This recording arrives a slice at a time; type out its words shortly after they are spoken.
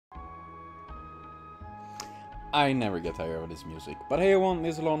I never get tired of this music. But hey everyone,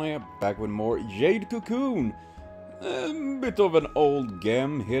 it's Alana here, back with more Jade Cocoon. A bit of an old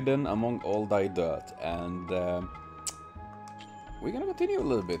game hidden among all thy dirt, and we're gonna continue a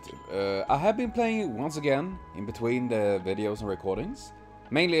little bit. I have been playing it once again in between the videos and recordings.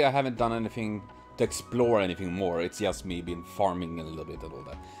 Mainly I haven't done anything to explore anything more, it's just me been farming a little bit and all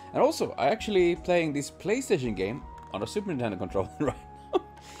that. And also, I actually playing this PlayStation game on a Super Nintendo controller right now,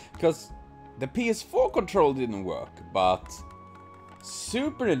 because the PS4 control didn't work, but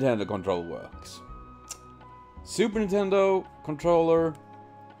Super Nintendo control works. Super Nintendo controller,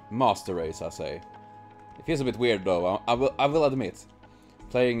 master race, I say. It feels a bit weird though, I will admit.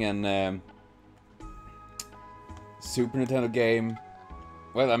 Playing an Super Nintendo game,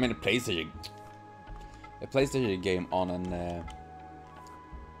 well, I mean a PlayStation game on an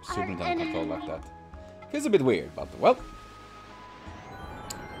Super Nintendo control like that. Feels a bit weird, but well.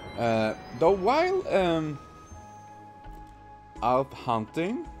 Though while out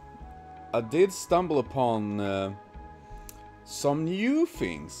hunting, I did stumble upon some new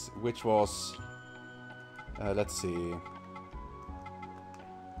things, which was, let's see,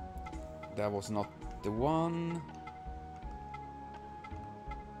 that was not the one.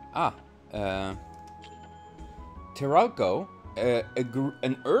 Terralco,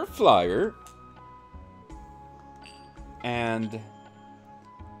 an earth flyer, and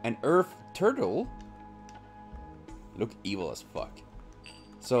an earth turtle look evil as fuck.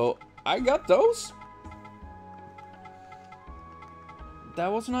 So I got those.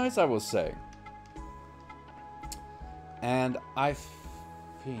 That was nice, I will say. And I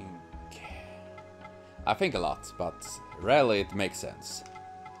think a lot, but rarely it makes sense.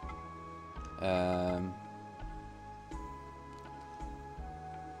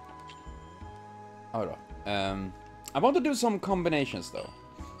 Hold on. I want to do some combinations though.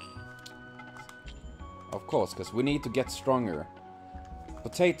 Of course, because we need to get stronger.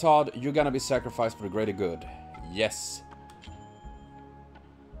 Potato Todd, you're gonna be sacrificed for the greater good. Yes.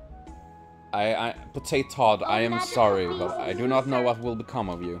 Potato Todd, I am sorry, but I do not know what will become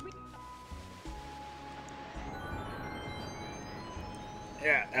of you.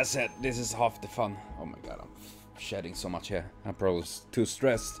 Yeah, that's it. This is half the fun. Oh my god, I'm shedding so much hair. I'm probably too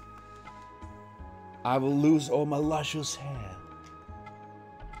stressed. I will lose all my luscious hair.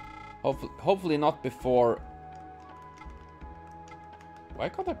 Hopefully not before... Why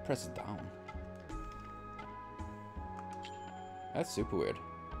can't I press it down? That's super weird.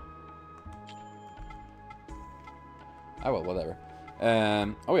 Oh well, whatever.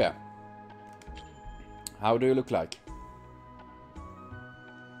 Oh yeah. How do you look like?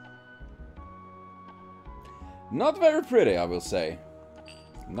 Not very pretty, I will say.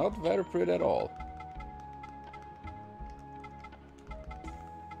 Not very pretty at all.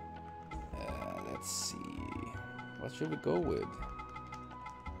 Let's see. What should we go with?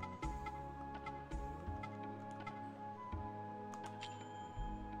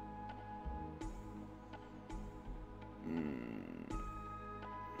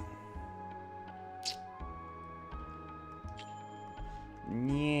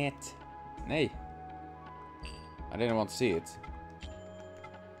 Niet. Nee. I didn't want to see it.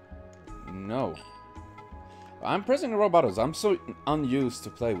 No. I'm pressing the wrong buttons. I'm so unused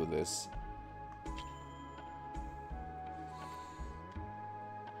to play with this.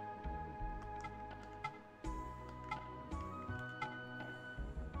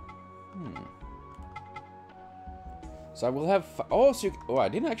 So I will have... Oh, so oh, I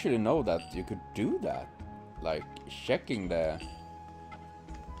didn't actually know that you could do that. Like, checking the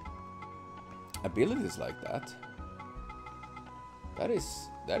abilities like that. That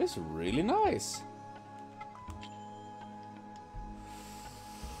is really nice.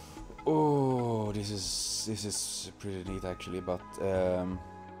 Oh, this is pretty neat actually, but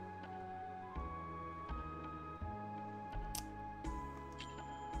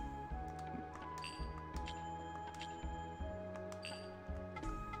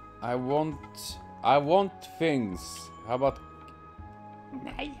I want things. How about...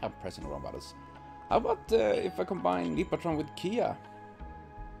 Nah, I'm pressing the wrong buttons. How about if I combine Nipatron with Kia?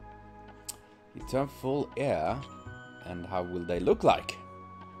 You turn full air, and how will they look like?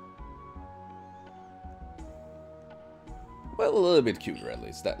 Well, a little bit cuter at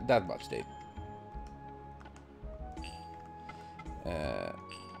least. That much they.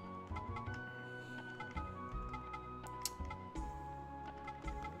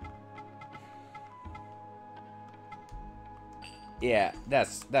 Yeah,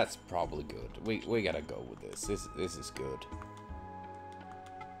 that's probably good. We gotta go with this. This is good.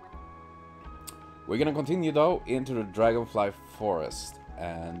 We're gonna continue though into the Dragonfly Forest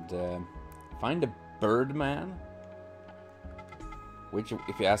and find a Birdman. Which,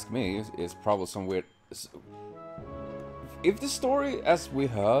 if you ask me, is probably some weird... If the story, as we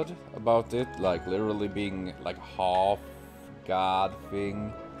heard about it, like literally being like half god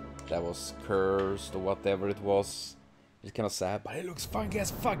thing that was cursed or whatever it was, it's kind of sad, but it looks funky as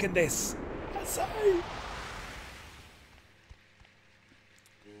fucking this. I say.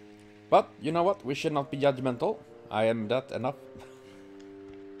 But you know what? We should not be judgmental. I am that enough.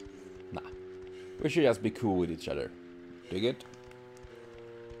 Nah, we should just be cool with each other. Dig it?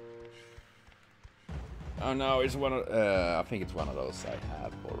 Oh no, it's one of... I think it's one of those I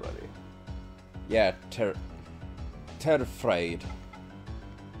have already. Yeah, Terrified.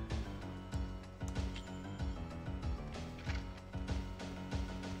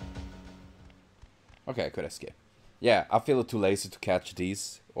 Okay, I could escape. Yeah, I feel too lazy to catch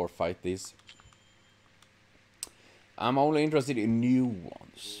these or fight these. I'm only interested in new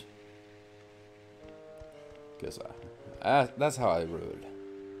ones. Because that's how I rule.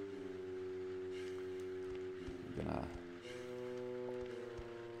 Gonna...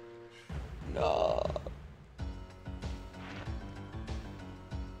 No.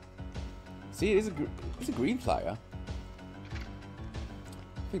 See, it's a green flyer.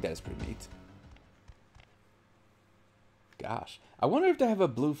 I think that is pretty neat. Gosh, I wonder if they have a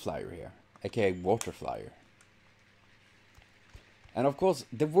blue flyer here, aka water flyer. And of course,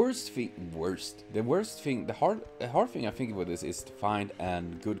 the hard thing I think with this is to find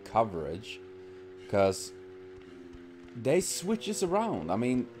and good coverage, because they switches around. I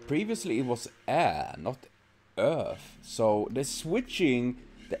mean, previously it was air, not earth. So they're switching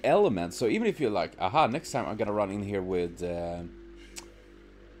the elements. So even if you're like, aha, next time I'm gonna run in here with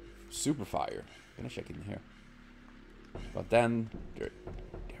super fire. I'm gonna check in here. But then there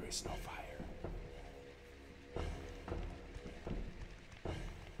is no fire.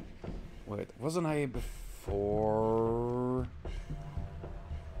 Wait, wasn't I before?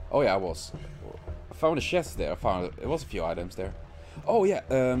 Oh yeah, I was. I found a chest there. It was a few items there. Oh yeah.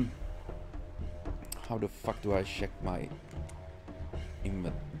 How the fuck do I check my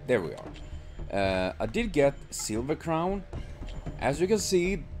inventory? There we are. I did get silver crown. As you can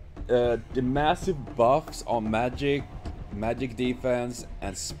see, the massive buffs on magic defense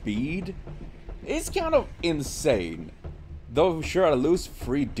and speed is kind of insane. Though sure I lose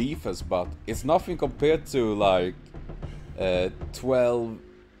 3 defense, but it's nothing compared to like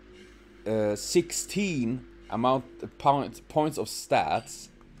 16 points of stats.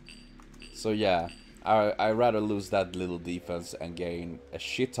 So yeah, I rather lose that little defense and gain a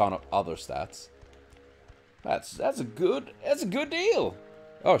shit ton of other stats. That's a good deal.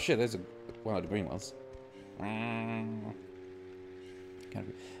 Oh shit, there's one of the green ones.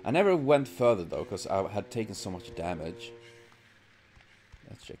 I never went further though, because I had taken so much damage.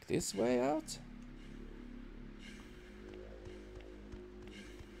 Let's check this way out.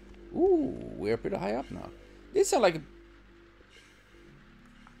 Ooh, we're pretty high up now. These are like...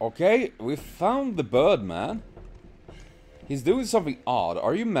 Okay, we found the Birdman. He's doing something odd.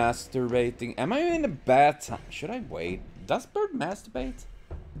 Are you masturbating? Am I in a bad time? Should I wait? Does Bird masturbate?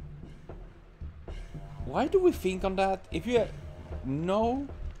 Why do we think on that? If you... No.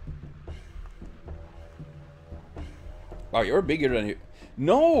 Wow, you're bigger than you...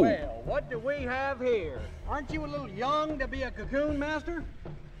 No! Well, what do we have here? Aren't you a little young to be a cocoon master?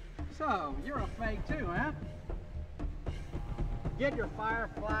 So, you're a fake too, huh? Get your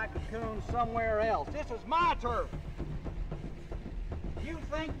firefly cocoon somewhere else. This is my turf. You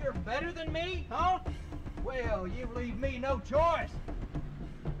think you're better than me, huh? Well, you leave me no choice.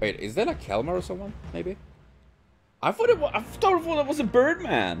 Wait, is that a Kelmer or someone? Maybe? I thought it was a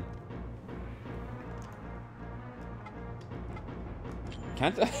Birdman.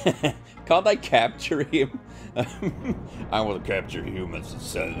 Can't I capture him? I want to capture humans and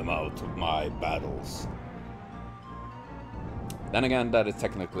send them out to my battles. Then again, that is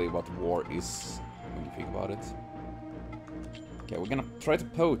technically what war is when you think about it. Okay, we're gonna try to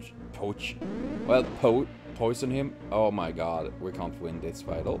poach. Well, poison him. Oh my god, we can't win this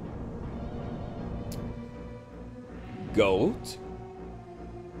battle. Goat.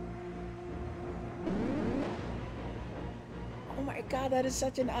 Oh my god, that is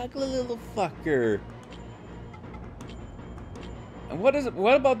such an ugly little fucker. And what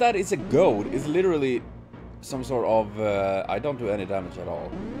about that? It's a goat. It's literally some sort of... I don't do any damage at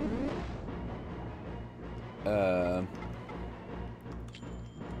all. Oh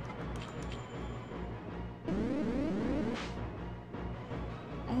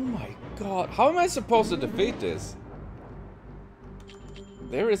my god. How am I supposed to defeat this?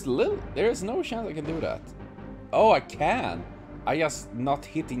 There is no chance I can do that. Oh, I can. I just not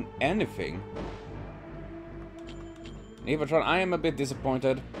hitting anything. Nevatron, I am a bit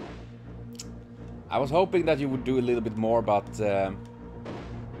disappointed. I was hoping that you would do a little bit more, but...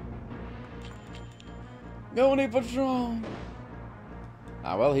 Go, Nevatron!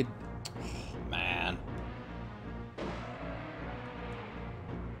 Ah, well, he... Man.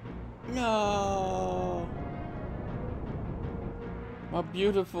 No! My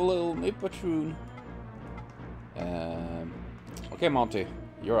beautiful little Nippatroon. Okay, Monty.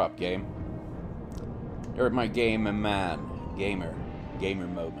 You're up, game. You're my gamer man. Gamer. Gamer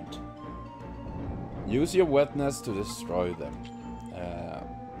moment. Use your wetness to destroy them.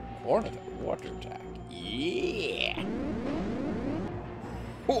 Water attack. Yeah!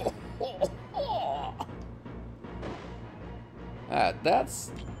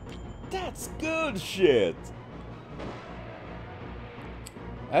 That's good shit!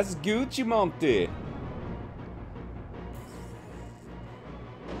 That's Gucci, Monty!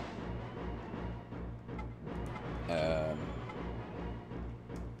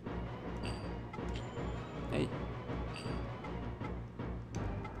 Hey.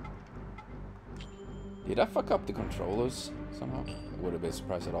 Did I fuck up the controllers somehow? I wouldn't be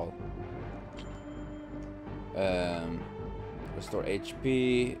surprised at all. Restore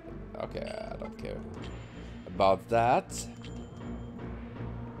HP. Okay, I don't care about that.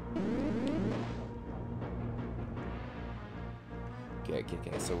 Okay.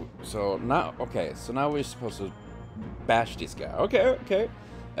 So now, okay. So now we're supposed to bash this guy. Okay.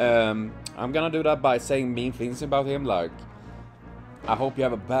 I'm gonna do that by saying mean things about him, like, I hope you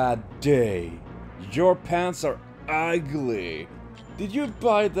have a bad day. Your pants are ugly. Did you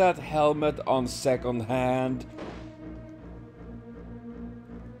buy that helmet on second hand?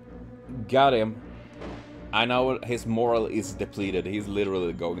 Got him. I know his moral is depleted. He's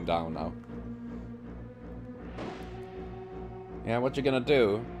literally going down now. Yeah, what you gonna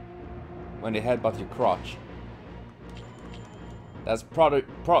do when they headbutt your crotch? That's probably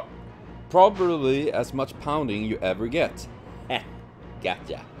as much pounding you ever get. Heh,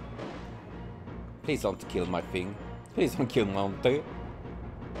 gotcha. Please don't kill my thing. Please don't kill Monty.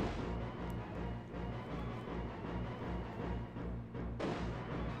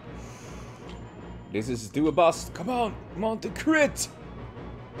 This is do a bust. Come on, Monty, crit!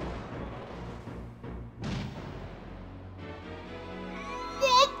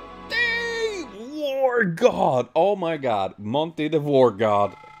 Monty! War God! Oh my god. Monty the War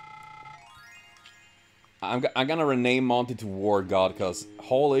God. I'm gonna rename Monty to War God, because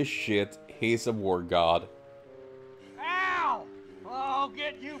holy shit, he's a War God. Ow! I'll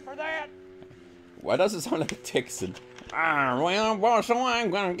get you for that. Why does it sound like a Texan? Ah, well, boss, so I'm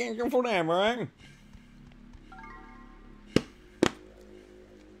gonna get you for that, right?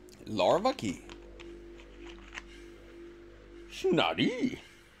 Larva key. Snotty.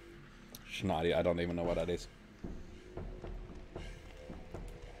 Snotty, I don't even know what that is.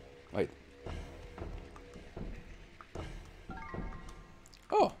 Wait.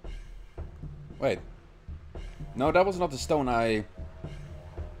 Oh. Wait. No, that was not the stone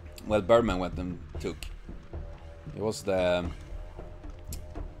well, Birdman went and took. It was the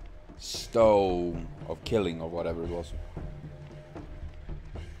stone of killing or whatever it was.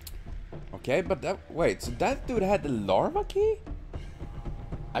 Okay, but that, wait, so that dude had the larva key?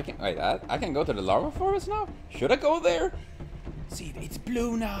 I can go to the larva forest now? Should I go there? See, it's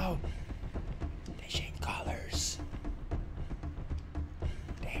blue now. They change colors.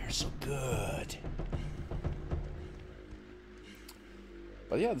 They're so good.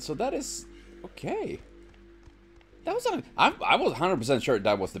 But yeah, so that is okay. That was I was 100% sure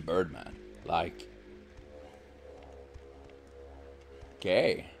that was the Birdman. Like,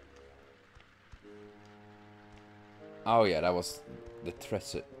 okay. Oh yeah, that was the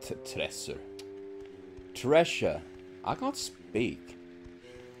treasure. I can't speak.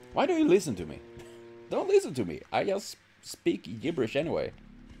 Why do you listen to me? Don't listen to me. I just speak gibberish anyway.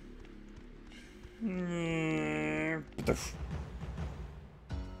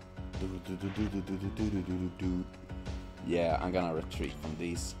 Yeah, I'm gonna retreat from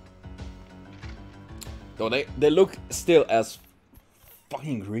these. Though they look still as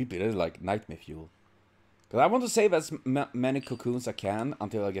fucking creepy. They're like nightmare fuel. Cause I want to save as many cocoons I can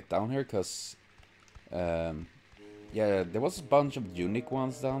until I get down here. Cause yeah, there was a bunch of unique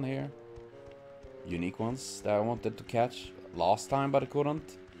ones down here. Unique ones that I wanted to catch last time, but I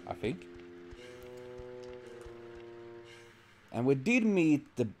couldn't. I think. And we did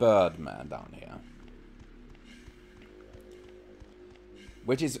meet the Birdman down here.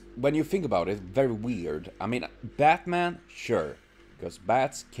 Which is, when you think about it, very weird. I mean, Batman, sure. Because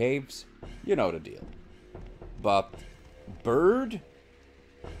bats, caves, you know the deal. But Bird?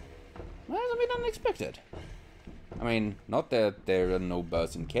 Well, that's a bit unexpected. I mean, not that there are no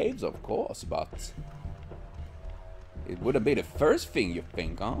birds in caves, of course, but it wouldn't be the first thing you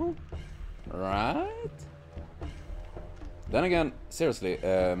think, huh? Right? Then again, seriously,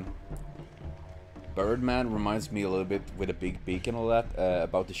 Birdman reminds me a little bit with a big beak and all that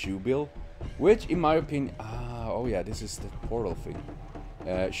about the shoebill, which in my opinion, oh yeah, this is the portal thing.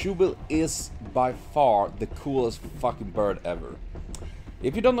 Shoebill is by far the coolest fucking bird ever.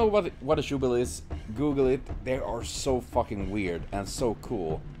 If you don't know what a shoebill is, Google it. They are so fucking weird and so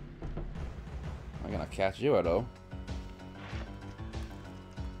cool. I'm gonna catch you though.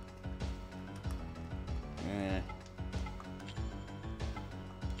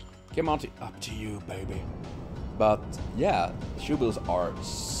 Come on, up to you, baby. But yeah, shoebills are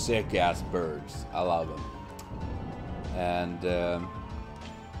sick ass birds. I love them. And I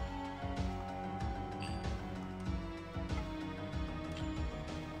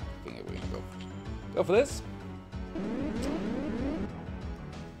think we're gonna go for this.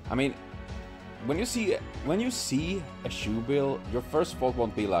 I mean, when you see a shoebill, your first thought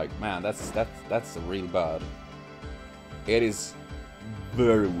won't be like, man, that's a real bird. It is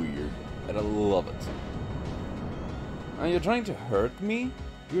very weird, and I love it. And you're trying to hurt me?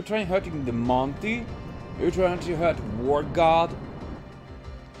 You're trying hurting the Monty? You're trying to hurt War God?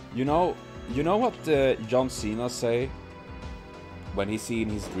 You know what John Cena say when he see in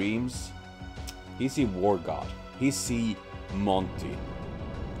his dreams? He see War God. He see Monty.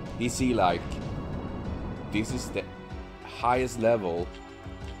 He see like this is the highest level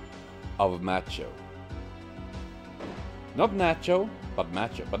of macho. Not nacho, but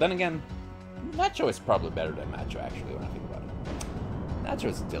macho. But then again, nacho is probably better than macho actually when I think about it. Nacho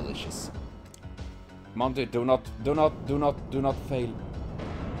is delicious. Monty, do not fail.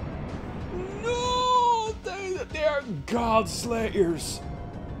 No, they are God slayers.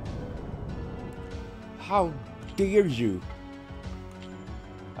 How dare you?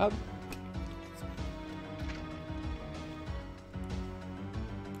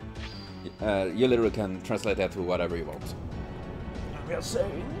 You literally can translate that to whatever you want. I'm just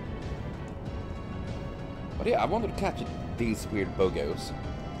saying. But yeah, I wanted to catch these weird bogos.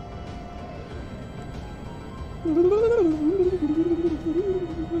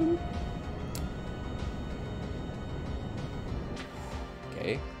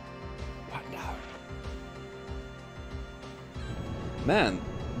 Okay. What now? Man,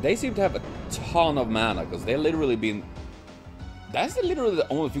 they seem to have a ton of mana because they've literally been. That's literally the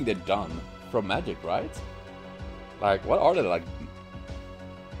only thing they've done from Magic, right? Like, what are they, like?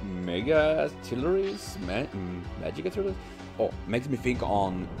 Mega artilleries? Magic artilleries? Oh, makes me think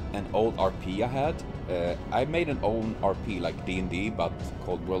on an old RP I had. I made an own RP, like D&D, but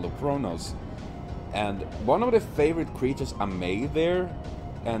called World of Chronos. And one of the favorite creatures I made there,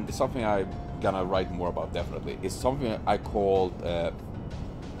 and it's something I'm gonna write more about definitely, is something I called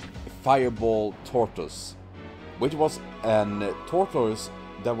Fireball Tortoise. Which was a tortoise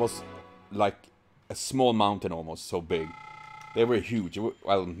that was like a small mountain almost, so big. They were huge.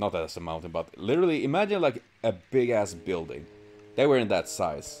 Well, not as a mountain, but literally imagine like a big ass building. They were in that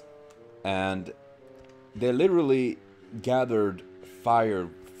size. And they literally gathered fire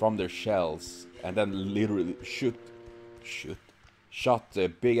from their shells and then literally shot the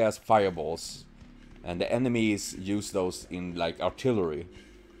big ass fireballs. And the enemies used those in like artillery,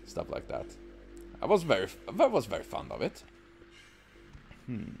 stuff like that. I was very fond of it.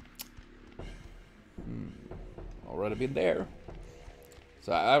 Already been there.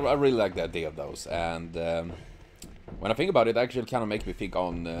 So I really like the idea of those. And when I think about it, it actually kind of makes me think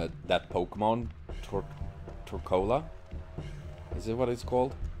on that Pokemon, Torkola. Is it what it's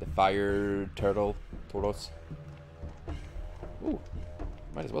called? The fire turtle, Tortoise. Ooh,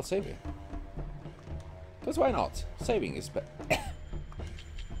 might as well save it. Because why not? Saving is better.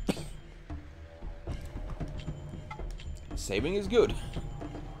 Saving is good.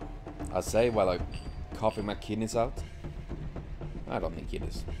 I say while I'm coughing my kidneys out. I don't think it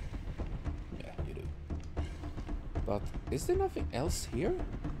is. Yeah, you do. But is there nothing else here?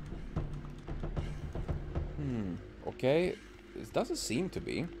 Okay. It doesn't seem to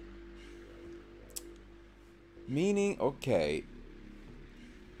be. Meaning, okay.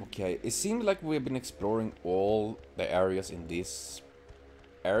 Okay, it seems like we've been exploring all the areas in this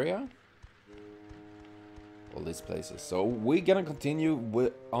area. All these places. So we're gonna continue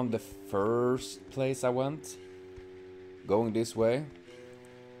with on the first place I went. Going this way.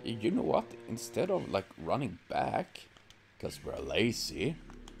 You know what? Instead of like running back, because we're lazy,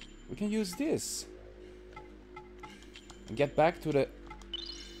 we can use this. And get back to the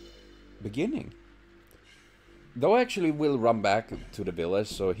beginning. Though I actually will run back to the village,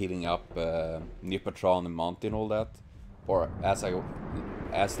 so healing up Nipatron and Monty and all that. Or as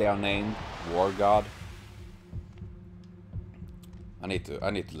they are named, War God. I need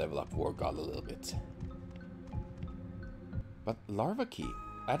to level up War God a little bit. But larva key.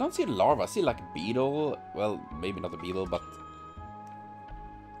 I don't see a larva, I see like a beetle. Well, maybe not a beetle, but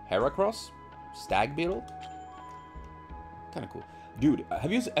Heracross? Stag beetle? Kinda cool. Dude,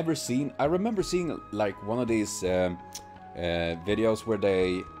 have you ever seen... I remember seeing like one of these videos where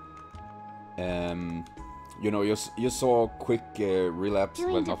they... you know, you saw quick relapse...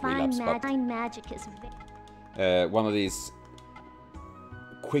 Well, not relapse, but... Magic is one of these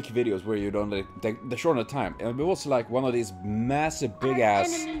quick videos where you don't... They're short on time. And it was like one of these massive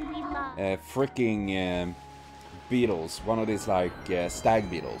big-ass freaking beetles. One of these like stag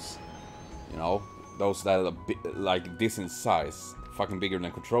beetles. You know? Those that are like this in size. Fucking bigger than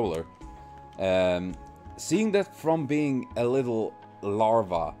a controller. Seeing that from being a little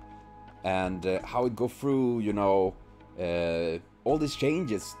larva and how it go through, you know, all these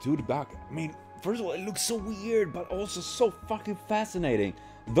changes to the back. I mean, first of all, it looks so weird, but also so fucking fascinating.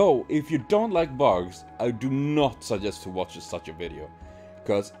 Though, if you don't like bugs, I do not suggest to watch such a video,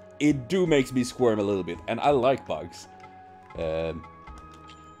 because it do makes me squirm a little bit, and I like bugs.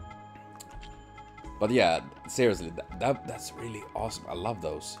 But yeah, seriously, that's really awesome. I love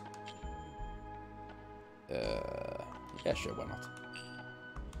those. Yeah, sure, why not?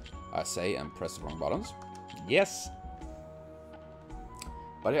 I say and press the wrong buttons. Yes.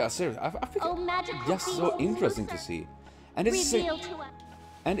 But yeah, seriously, I think it's just so interesting to see. And it's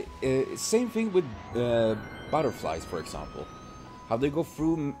same thing with butterflies, for example. How they go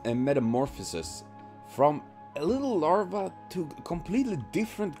through a metamorphosis from a little larva to a completely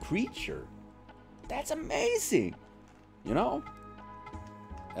different creature. That's amazing, you know?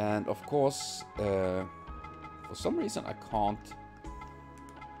 And of course, for some reason I can't...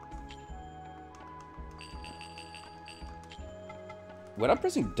 When I'm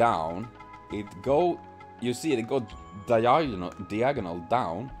pressing down, it go... You see it go diagonal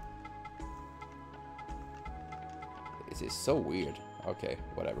down. This is so weird. Okay,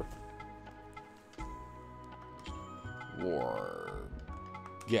 whatever. War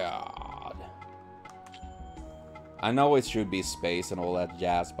God. I know it should be space and all that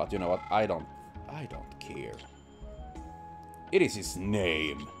jazz, but you know what? I don't care. It is his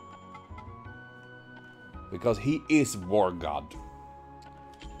name. Because he is War God.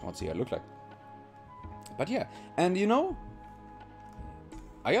 Let's see how it looks like. But yeah, and you know,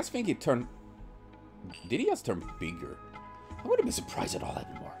 I just think he turned... Did he just turn bigger? I wouldn't be surprised at all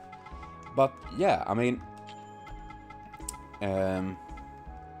anymore. But yeah, I mean...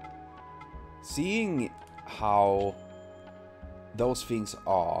 seeing how those things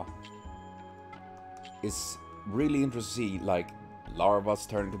are is really interesting to see, like larvas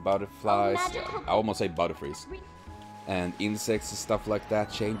turn to butterflies. I almost say butterflies. And insects and stuff like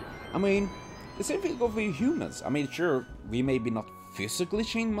that change. I mean, the same thing goes for humans. I mean, sure, we maybe not physically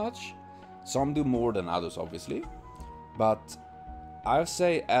change much. Some do more than others, obviously. But I'll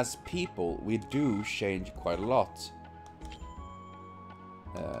say as people, we do change quite a lot.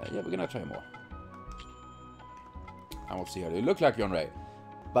 Yeah, we're gonna try more. I will see how they look like, John Ray.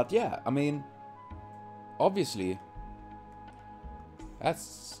 But yeah, I mean, obviously,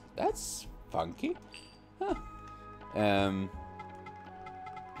 that's funky. Huh.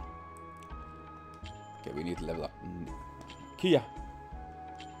 Okay, we need to level up. Kia.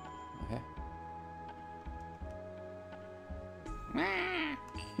 Okay.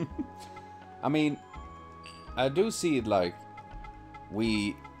 I mean, I do see it like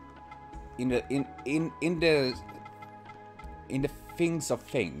we in the things of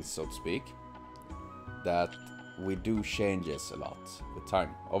things, so to speak, that we do changes a lot with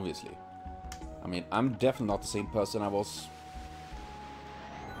time, obviously. I mean, I'm definitely not the same person I was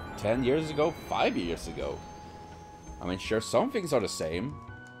 10 years ago, 5 years ago. I mean, sure, some things are the same,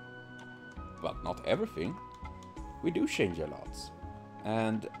 but not everything. We do change a lot.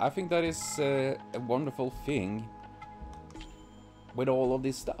 And I think that is a wonderful thing with all of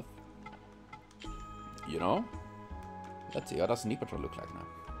this stuff. You know? Let's see, how does Nipatron look like now?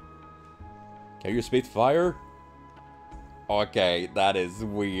 Can you spit fire? Okay, that is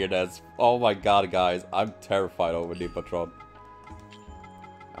weird as... Oh my god, guys, I'm terrified over Nipatron.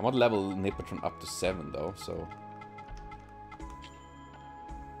 I want to level Nipatron up to 7 though, so...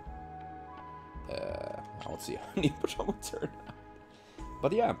 I want to see how Nipatron will turn out.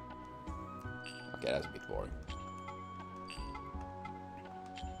 But yeah. Okay, that's a bit boring.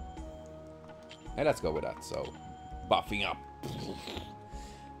 Hey, let's go with that, so... Buffing up.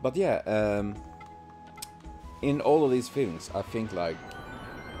 But yeah, in all of these things, I think like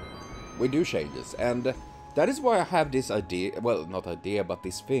we do changes, and that is why I have this idea. Well, not idea, but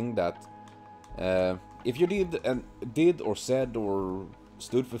this thing that if you did or said or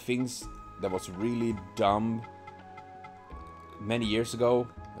stood for things that was really dumb many years ago,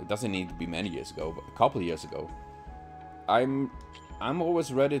 it doesn't need to be many years ago, but a couple of years ago, I'm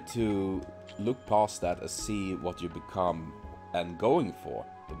always ready to look past that and see what you become and going for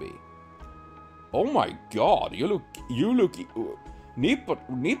to be. Oh my god, you look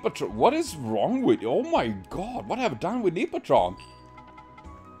Nipatron, what is wrong with you? Oh my god, what have I done with Nipatron?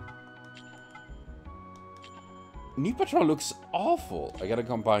 Nipatron looks awful. I gotta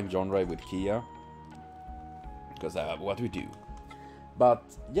combine John Ray with Kia, because what we do. But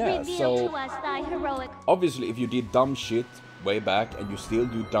yeah, Reveal so to us thy heroic. obviously if you did dumb shit way back and you still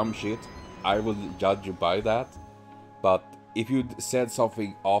do dumb shit, I will judge you by that. But if you said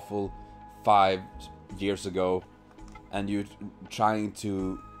something awful 5 years ago and you're trying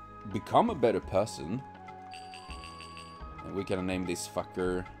to become a better person, and we can name this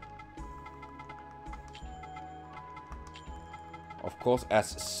fucker, of course,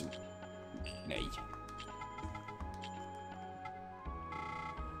 as Nay.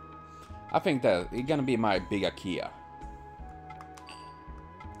 I think that it's gonna be my big IKEA.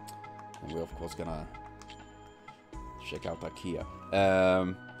 And we're of course gonna check out IKEA.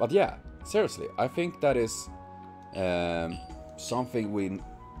 But yeah, seriously, I think that is something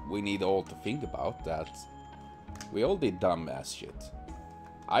we need all to think about, that we all did dumb ass shit.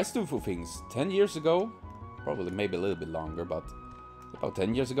 I stood for things 10 years ago, probably maybe a little bit longer, but about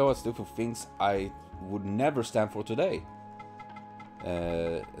 10 years ago I stood for things I would never stand for today.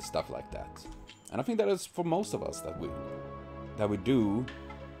 Stuff like that. And I think that is for most of us that we do.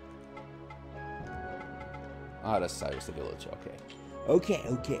 Ah, that's Cyrus the Village,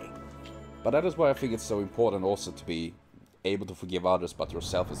 okay. But that is why I think it's so important also to be able to forgive others but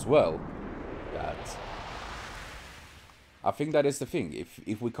yourself as well. That I think that is the thing.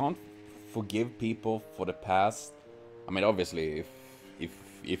 If we can't forgive people for the past, I mean obviously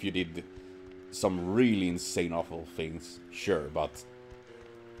if you did some really insane awful things, sure, but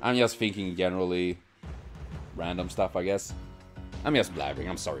I'm just thinking generally random stuff, I guess. I'm just blabbering,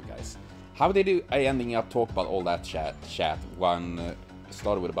 I'm sorry guys. How did I ending up talk about all that chat? One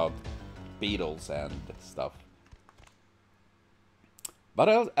started with about Beatles and stuff.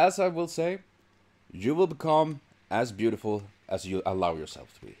 But as I will say, you will become as beautiful as you allow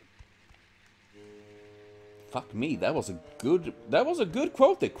yourself to be. Fuck me, that was a good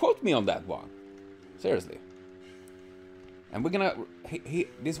quote. They quote me on that one. Seriously. And we're gonna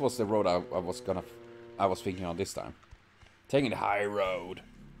this was the road I was thinking on this time. Taking the high road.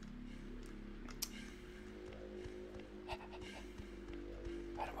 I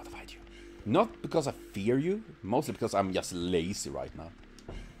don't want to fight you. Not because I fear you, mostly because I'm just lazy right now.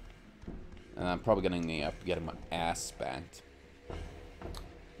 And I'm probably gonna end up getting my ass spanked.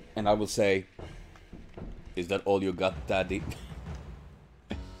 And I will say, is that all you got, Daddy?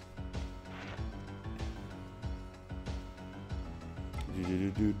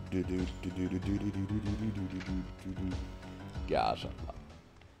 Gosh,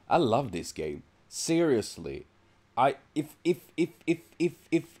 I love this game. Seriously, if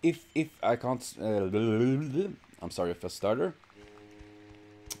I can't. I'm sorry if I stutter.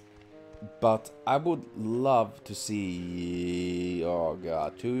 But I would love to see. Oh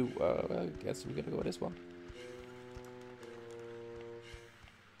god, I guess we're gonna go with this one.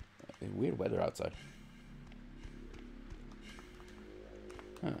 Weird weather outside.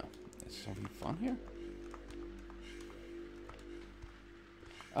 Huh. Is something fun here?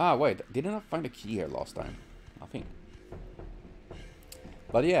 Ah, wait. Didn't I find a key here last time? I think.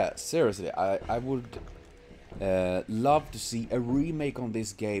 But yeah, seriously, I would love to see a remake on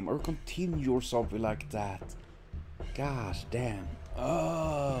this game or continue or something like that. Gosh damn.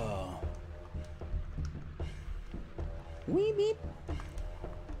 Oh. Wee beep.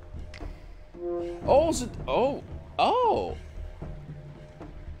 Oh, oh.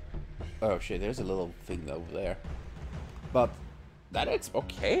 Oh shit, there's a little thing over there. But that is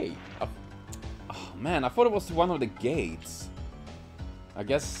okay. Oh man, I thought it was one of the gates. I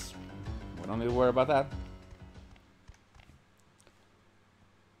guess we don't need to worry about that.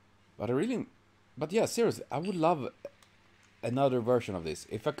 But yeah, seriously, I would love another version of this.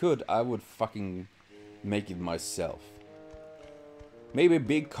 If I could, I would fucking make it myself. Maybe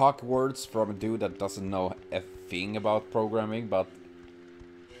big cock words from a dude that doesn't know a thing about programming, but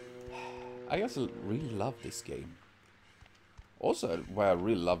I just really love this game. Also, why I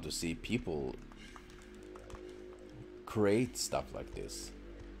really love to see people create stuff like this.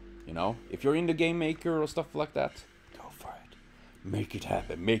 You know, if you're in the game maker or stuff like that, go for it. Make it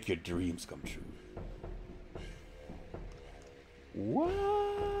happen. Make your dreams come true.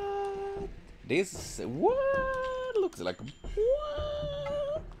 What? This what looks like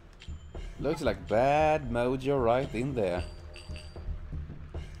what? Looks like bad mojo right in there.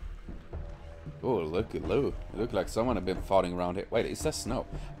 Oh, look at Lou. It looked like someone had been farting around here. Wait, is that snow?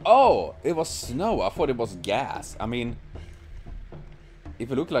 Oh, it was snow. I thought it was gas. I mean,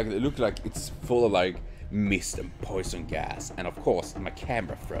 if it looked like it's full of like mist and poison gas, and of course my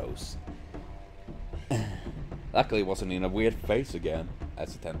camera froze. Luckily, it wasn't in a weird face again,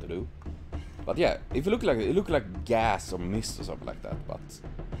 as it tend to do. But yeah, if it looked like gas or mist or something like that, but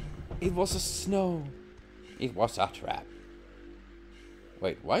it was a snow. It was a trap.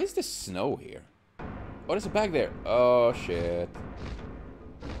 Wait, why is there snow here? Oh, there's a bag there. Oh shit.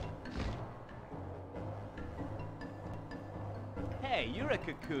 Hey, you're a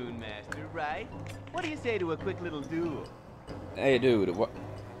cocoon master, right? What do you say to a quick little duel? Hey, dude, what?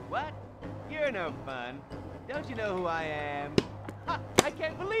 What? You're no fun. Don't you know who I am? Ha! I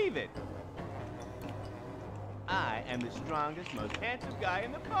can't believe it! I am the strongest, most handsome guy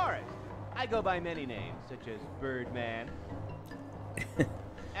in the forest. I go by many names, such as Birdman.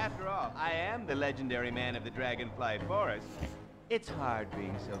 After all, I am the legendary man of the Dragonfly Forest. It's hard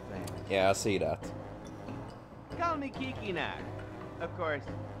being so famous. Yeah, I see that. Call me Kikinak. Of course,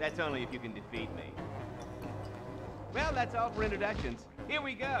 that's only if you can defeat me. Well, that's all for introductions. Here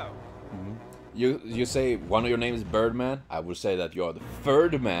we go. Mm-hmm. You say one of your names is Birdman? I would say that you're the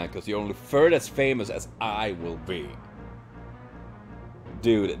third man, because you're only third as famous as I will be.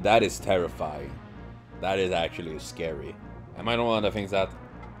 Dude, that is terrifying. That is actually scary. Am I the one that thinks that?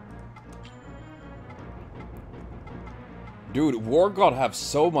 Dude, War God have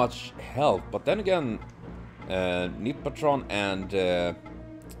so much health, but then again, Nipatron and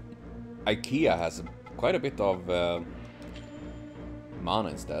IKEA has quite a bit of mana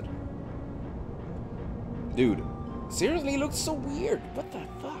instead. Dude, seriously, it looks so weird. What the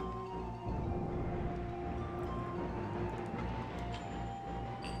fuck?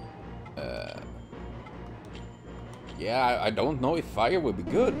 Yeah, I don't know if fire would be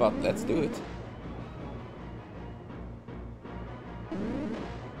good, but let's do it.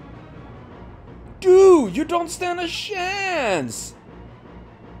 Dude, you don't stand a chance!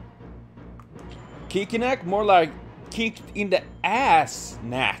 Kikinak, more like kicked in the ass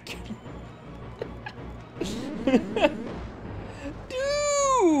knack. Dude!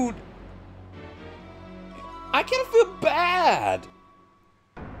 I kind of feel bad!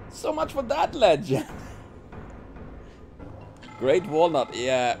 So much for that legend. Great Walnut,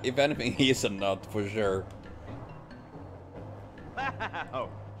 yeah, if anything, he is a nut for sure. Wow,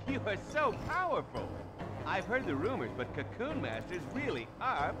 you are so powerful. I've heard the rumors, but Cocoon Masters really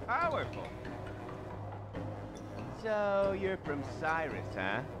are powerful. So, you're from Cyrus,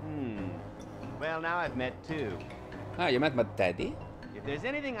 huh? Well, now I've met two. Ah, you met my daddy? If there's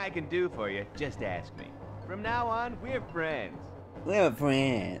anything I can do for you, just ask me. From now on, we're friends. We're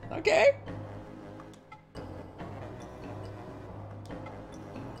friends. Okay.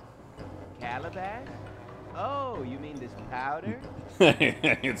 Calabash? Oh, you mean this powder?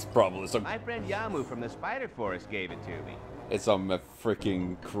 It's probably some... My friend Yamu from the Spider Forest gave it to me. It's some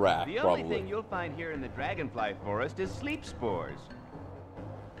freaking crack, The probably. only thing you'll find here in the Dragonfly Forest is sleep spores.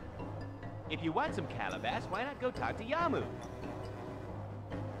 If you want some calabash, why not go talk to Yamu?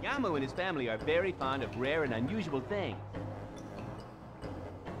 Yamu and his family are very fond of rare and unusual things.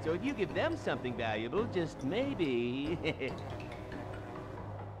 So if you give them something valuable, just maybe...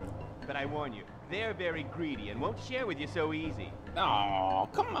 But I warn you, they're very greedy and won't share with you so easy. Oh,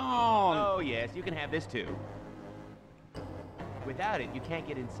 come on! Oh yes, you can have this too. Without it, you can't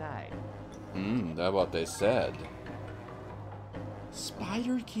get inside. That's what they said.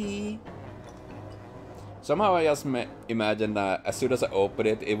 Spider key. Somehow I just imagine that as soon as I open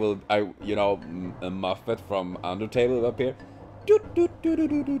it, it will, Muffet from Undertale up here.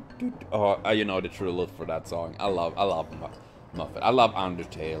 Oh, you know the true look for that song. I love Muffet. I love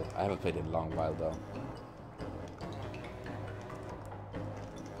Undertale. I haven't played it in a long while though.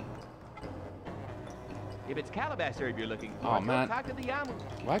 If it's calabash herb you're looking for, Oh, man. go talk to the Yamu.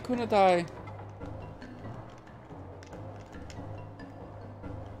 Why couldn't I?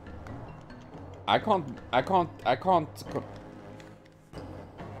 I can't.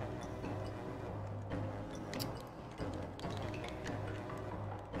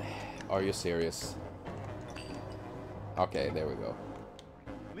 Are you serious? Okay, there we go.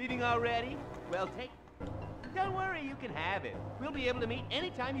 Leaving already? Well, don't worry, you can have it. We'll be able to meet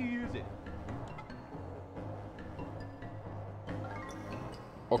anytime you use it.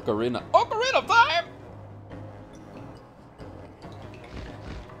 Ocarina. Ocarina time!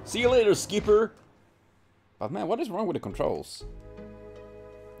 See you later, Skipper! But man, what is wrong with the controls?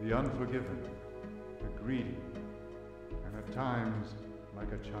 The unforgiving, the greedy, and at times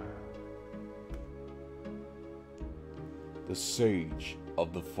like a child. The sage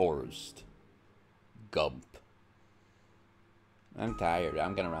of the forest. Gump. I'm tired.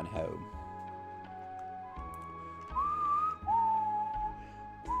 I'm gonna run home.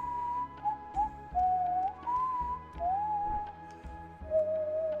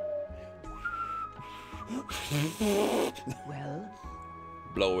 Well?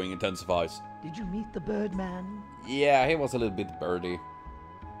 Blowing intensifies. Did you meet the Birdman? Yeah, he was a little bit birdie.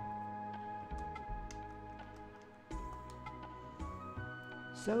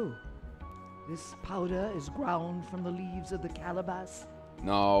 So, this powder is ground from the leaves of the calabash?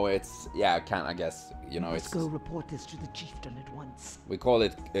 No, it's... yeah, I guess. You know, Let's it's... go report this to the chieftain at once. We call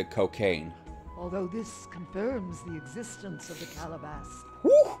it cocaine. Although this confirms the existence of the calabash,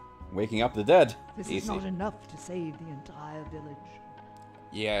 Woo! Waking up the dead. this Easy. is not enough to save the entire village.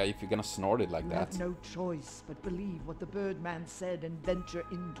 Yeah, if you're gonna snort it like You that. have no choice but believe what the Birdman said and venture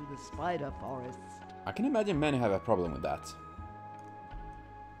into the spider forest. I can imagine many have a problem with that.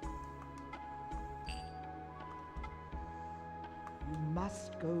 You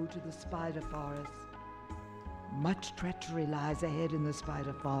must go to the spider forest. Much treachery lies ahead in the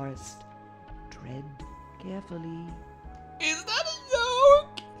spider forest. Tread carefully. Is that a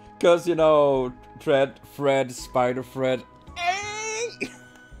joke? Cause you know, Fred, Spider Fred.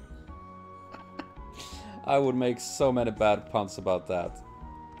 I would make so many bad puns about that.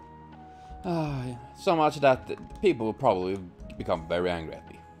 So much that people will probably become very angry at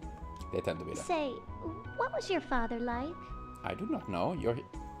me. They tend to be that. Say, what was your father like? I do not know. You're...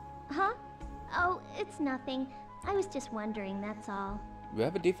 Huh? Oh, it's nothing. I was just wondering, that's all. We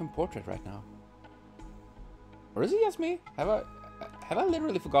have a different portrait right now. Or is it just me? Have I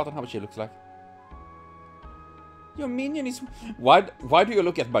literally forgotten how she looks like? Your minion is... Why do you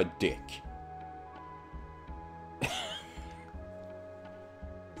look at my dick?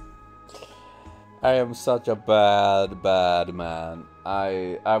 I am such a bad man.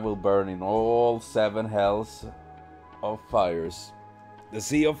 I will burn in all 7 hells of fires. The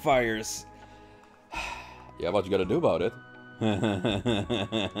sea of fires. Yeah, what you gotta do about it?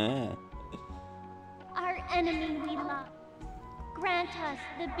 Our enemy we love. Grant us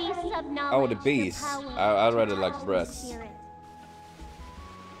the beasts of knowledge. Oh, the beasts. I already like breath. breasts.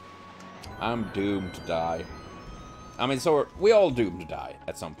 I'm doomed to die. I mean, so we all doomed to die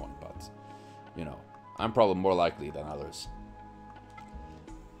at some point, but you know, I'm probably more likely than others.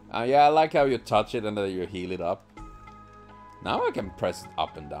 Yeah, I like how you touch it and then you heal it up. Now I can press it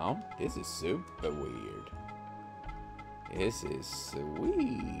up and down. This is super weird. This is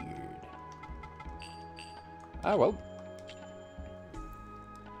weird. Ah, well.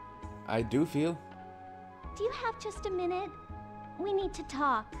 I do feel... Do you have just a minute? We need to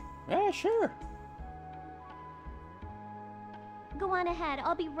talk. Yeah, sure. Go on ahead.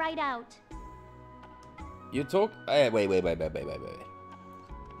 I'll be right out. You talk... wait.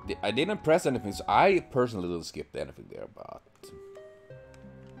 I didn't press anything, so I personally didn't skip anything there, but...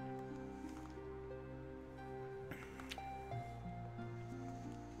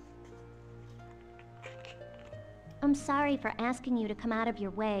 I'm sorry for asking you to come out of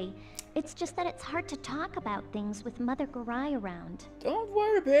your way. It's just that it's hard to talk about things with Mother Garai around. Don't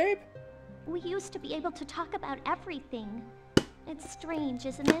worry, babe. We used to be able to talk about everything. It's strange,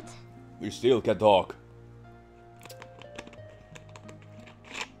 isn't it? We still can talk.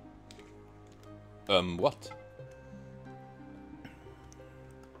 What?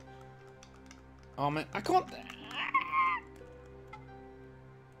 Oh man, I can't...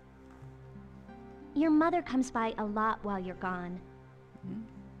 Your mother comes by a lot while you're gone.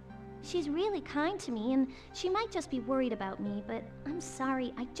 She's really kind to me, and she might just be worried about me, but I'm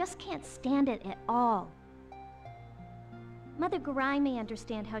sorry, I just can't stand it at all. Mother Garai may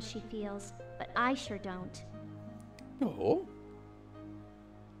understand how she feels, but I sure don't. No.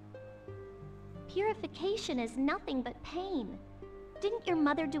 Purification is nothing but pain. Didn't your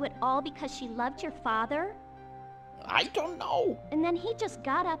mother do it all because she loved your father? I don't know. And then he just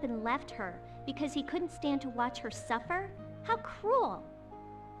got up and left her because he couldn't stand to watch her suffer? How cruel!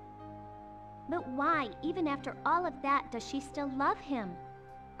 But why, even after all of that, does she still love him?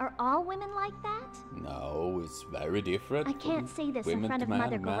 Are all women like that? No, it's very different. I can't say this in front of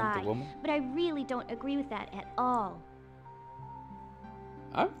Mother Garai, but I really don't agree with that at all.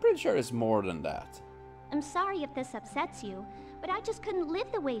 I'm pretty sure it's more than that. I'm sorry if this upsets you, but I just couldn't live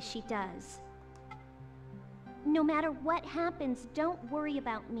the way she does. No matter what happens, don't worry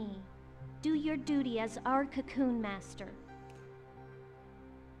about me. Do your duty as our cocoon master.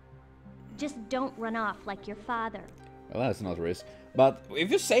 Just don't run off like your father. Well, that's not a risk. But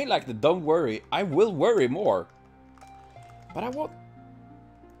if you say like the don't worry, I will worry more. But I won't.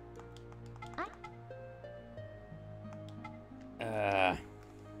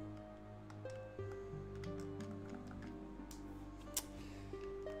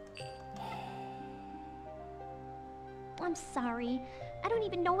 I'm sorry. I don't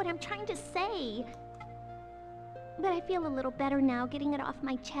even know what I'm trying to say. But I feel a little better now getting it off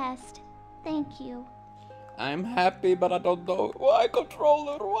my chest. Thank you. I'm happy, but I don't know. Why,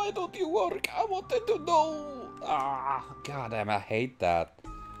 controller? Why don't you work? I wanted to know. Ah, goddamn, I hate that.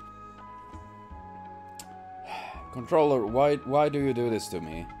 Controller, why do you do this to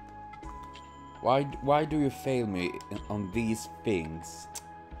me? Why do you fail me on these things?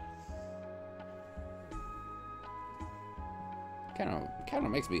 Kind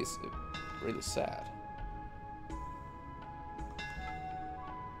of makes me really sad.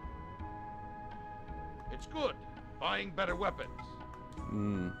 It's good. Buying better weapons.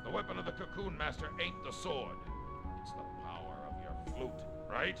 Mm. The weapon of the Cocoon Master ain't the sword. It's the power of your flute,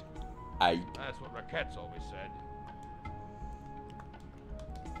 right? That's what Raquette's always said.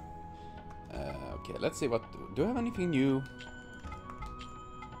 Okay, let's see what... Do I have anything new?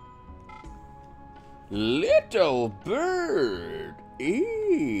 Little bird!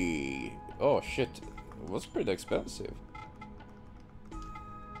 Eee! Oh shit, it was pretty expensive.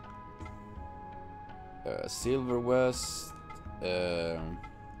 Silver West...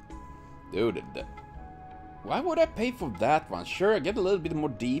 Dude, why would I pay for that one? Sure, I get a little bit more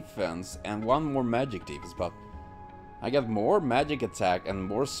defense and one more magic defense, but I get more magic attack and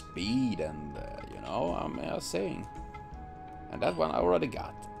more speed and, you know, I'm saying. And that one I already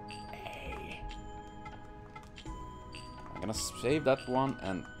got. Hey. I'm gonna save that one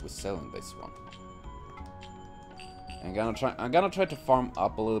and we're selling this one. I'm gonna try to farm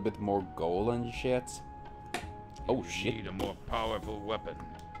up a little bit more gold and shit. Oh shit. Need a more powerful weapon.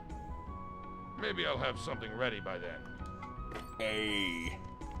 Maybe I'll have something ready by then. Hey.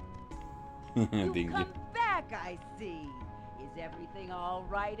 You come back, I see. Is everything all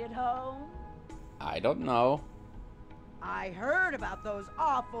right at home? I don't know. I heard about those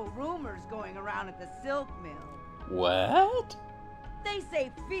awful rumors going around at the silk mill. What? They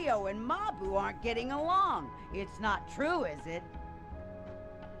say Theo and Mabu aren't getting along. It's not true, is it?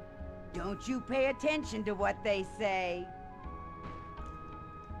 Don't you pay attention to what they say.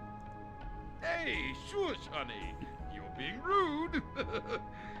 Hey, shush, honey. You're being rude.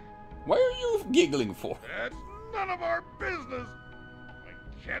 Why are you giggling for? That's none of our business. I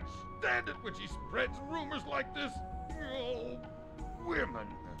can't stand it when she spreads rumors like this. Oh, women.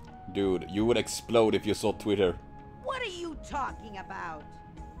 Dude, you would explode if you saw Twitter. What are you talking about?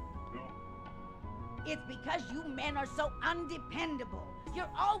 It's because you men are so undependable. You're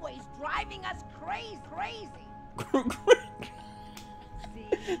always driving us crazy.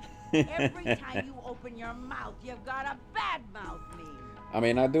 See? Every time you open your mouth, you've got a bad mouth me. I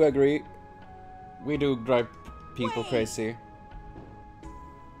mean, I do agree. We do drive people Wait. crazy.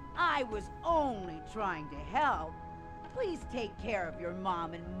 I was only trying to help. Please take care of your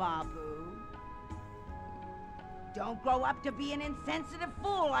mom and Mabu. Don't grow up to be an insensitive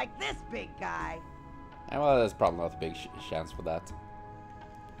fool like this big guy. And well, there's probably not a big chance for that.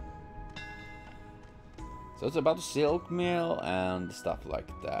 So it's about the silk mill and stuff like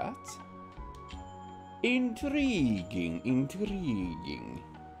that. Intriguing.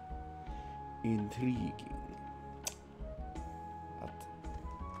 But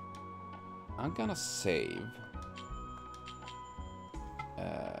I'm gonna save.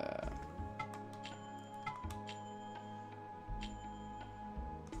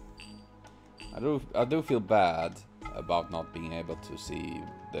 I do feel bad about not being able to see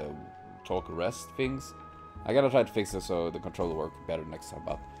the talk rest things. I gotta try to fix it so the controller works better next time,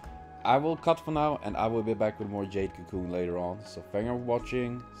 but I will cut for now and I will be back with more Jade Cocoon later on. So thank you for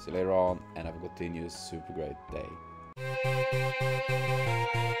watching, see you later on, and have a continuous super great day.